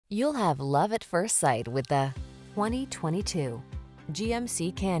You'll have love at first sight with the 2022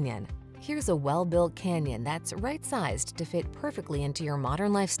 GMC Canyon. Here's a well-built Canyon that's right-sized to fit perfectly into your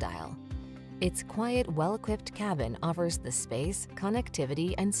modern lifestyle. Its quiet, well-equipped cabin offers the space,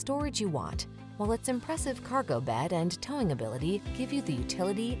 connectivity, and storage you want, while its impressive cargo bed and towing ability give you the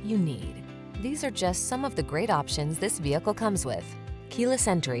utility you need. These are just some of the great options this vehicle comes with: keyless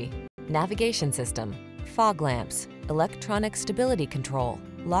entry, navigation system, fog lamps, electronic stability control,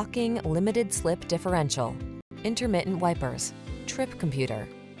 locking limited slip differential, intermittent wipers, trip computer,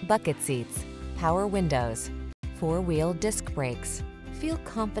 bucket seats, power windows, four-wheel disc brakes. Feel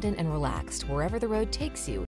confident and relaxed wherever the road takes you